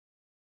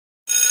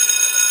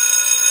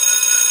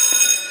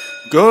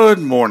Good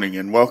morning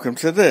and welcome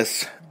to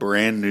this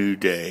brand new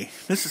day.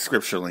 This is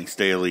Scripture Link's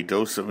daily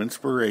dose of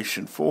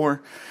inspiration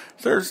for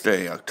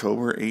Thursday,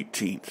 October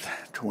 18th,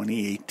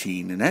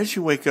 2018. And as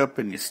you wake up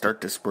and you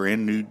start this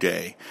brand new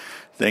day,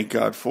 thank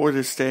God for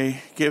this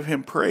day. Give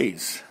Him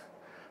praise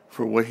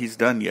for what He's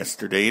done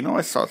yesterday. You know,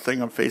 I saw a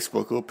thing on Facebook,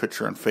 a little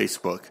picture on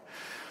Facebook,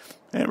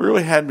 and it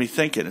really had me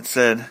thinking. It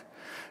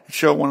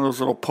showed one of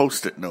those little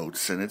post-it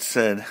notes, and it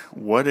said,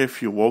 what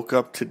if you woke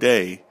up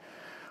today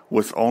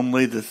with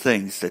only the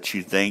things that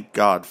you thanked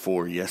God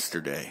for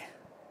yesterday?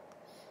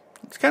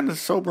 It's kind of a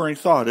sobering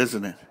thought,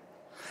 isn't it?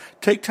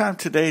 Take time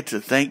today to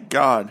thank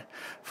God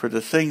for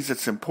the things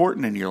that's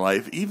important in your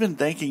life, even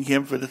thanking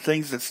Him for the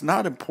things that's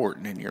not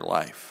important in your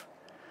life.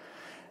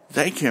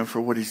 Thank Him for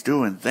what He's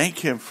doing. Thank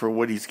Him for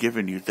what He's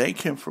given you.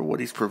 Thank Him for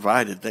what He's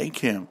provided. Thank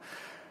Him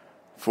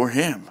for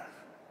Him.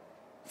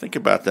 Think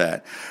about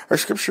that. Our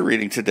scripture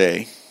reading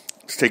today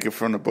is taken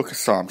from the book of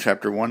Psalm,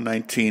 chapter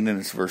 119, and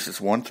it's verses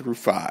 1 through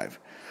 5.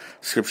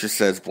 Scripture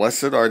says,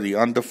 "Blessed are the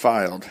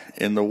undefiled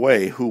in the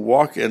way who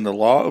walk in the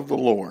law of the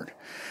Lord.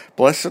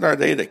 Blessed are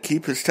they that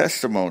keep His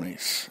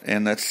testimonies,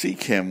 and that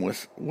seek Him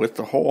with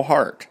the whole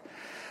heart.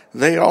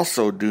 They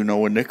also do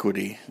no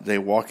iniquity. They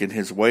walk in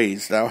His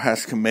ways. Thou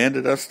hast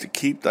commanded us to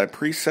keep Thy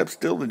precepts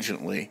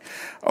diligently.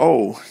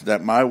 Oh,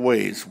 that my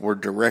ways were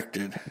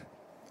directed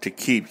to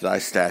keep Thy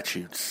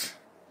statutes."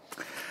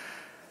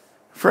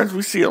 Friends,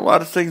 we see a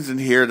lot of things in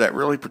here that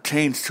really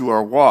pertains to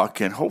our walk,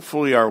 and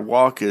hopefully our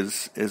walk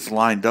is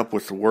lined up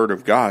with the Word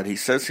of God. He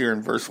says here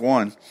in verse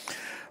 1,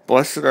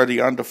 "Blessed are the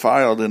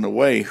undefiled in the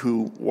way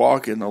who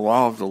walk in the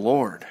law of the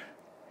Lord."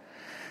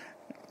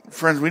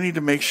 Friends, we need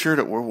to make sure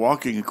that we're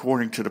walking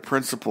according to the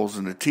principles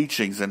and the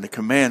teachings and the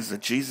commands that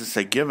Jesus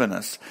had given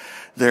us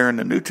there in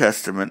the New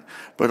Testament,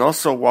 but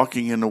also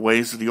walking in the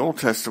ways of the Old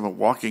Testament,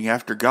 walking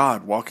after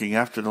God, walking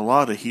after the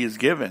law that He has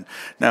given.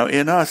 Now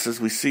in us, as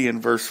we see in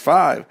verse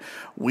 5,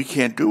 we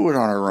can't do it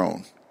on our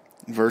own.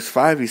 In verse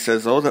 5 he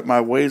says, "Oh, that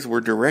my ways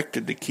were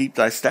directed to keep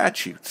Thy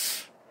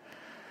statutes."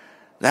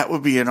 That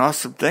would be an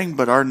awesome thing,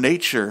 but our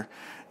nature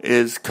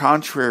is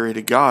contrary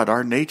to God.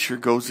 Our nature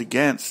goes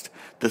against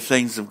the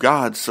things of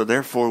God, so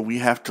therefore we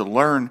have to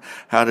learn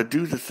how to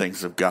do the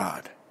things of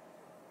God.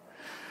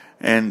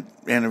 And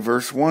in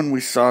verse 1 we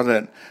saw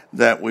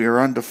that we are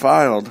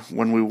undefiled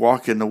when we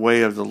walk in the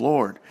way of the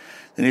Lord.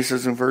 Then he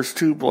says in verse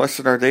 2,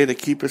 "Blessed are they that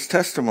keep His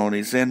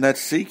testimonies and that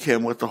seek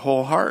Him with the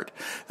whole heart."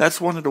 That's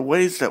one of the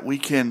ways that we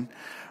can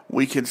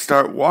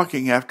start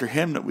walking after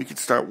Him, that we can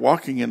start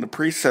walking in the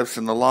precepts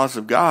and the laws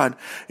of God,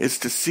 is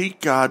to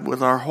seek God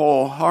with our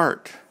whole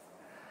heart.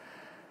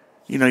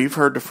 You know, you've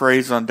heard the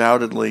phrase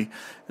undoubtedly,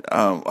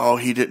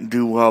 he didn't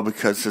do well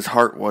because his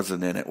heart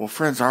wasn't in it. Well,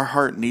 friends, our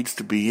heart needs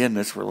to be in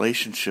this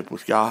relationship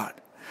with God.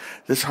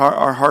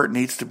 Our heart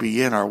needs to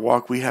be in our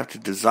walk. We have to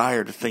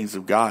desire the things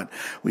of God.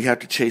 We have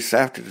to chase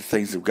after the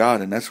things of God,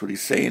 and that's what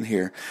he's saying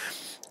here.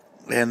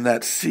 And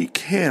that seek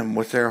Him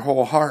with their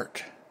whole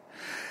heart.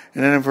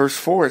 And then in verse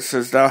 4 it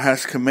says, "Thou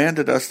hast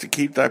commanded us to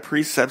keep Thy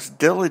precepts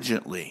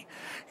diligently."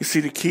 You see,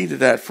 the key to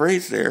that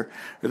phrase there,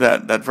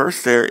 that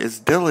verse there, is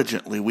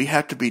diligently. We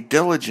have to be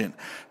diligent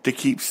to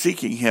keep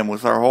seeking Him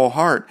with our whole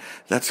heart.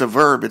 That's a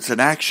verb. It's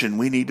an action.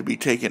 We need to be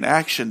taking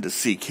action to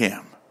seek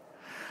Him.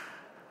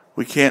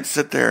 We can't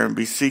sit there and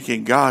be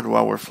seeking God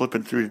while we're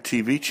flipping through the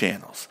TV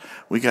channels.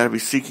 We got to be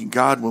seeking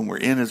God when we're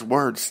in His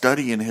Word,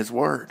 studying His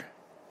Word.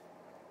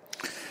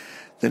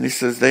 Then he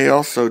says, "They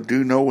also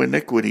do no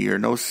iniquity or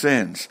no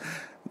sins.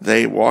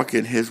 They walk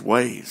in His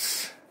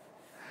ways."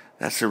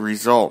 That's a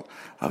result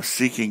of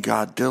seeking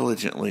God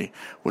diligently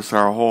with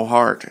our whole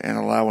heart and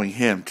allowing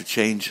Him to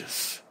change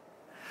us.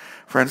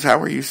 Friends, how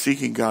are you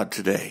seeking God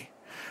today?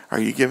 Are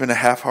you giving a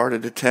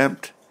half-hearted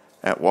attempt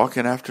at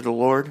walking after the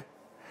Lord?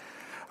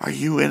 Are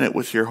you in it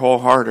with your whole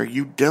heart? Are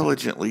you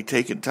diligently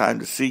taking time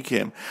to seek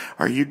Him?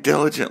 Are you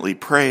diligently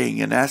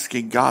praying and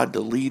asking God to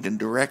lead and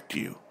direct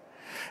you?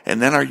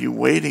 And then are you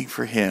waiting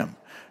for Him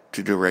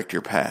to direct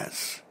your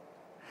paths?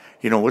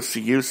 You know, what's the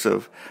use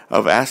of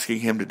asking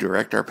Him to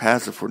direct our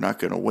paths if we're not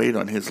going to wait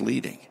on His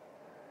leading?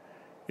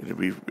 It'll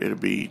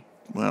be,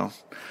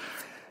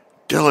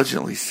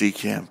 diligently seek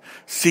Him.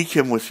 Seek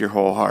Him with your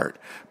whole heart.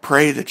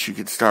 Pray that you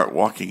can start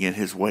walking in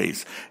His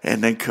ways,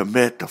 and then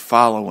commit to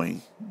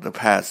following the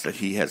paths that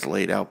He has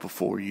laid out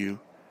before you.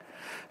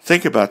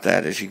 Think about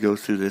that as you go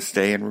through this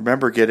day, and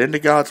remember, get into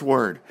God's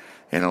Word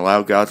and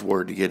allow God's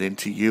Word to get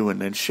into you, and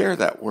then share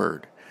that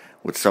Word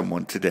with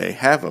someone today.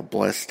 Have a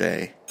blessed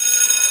day.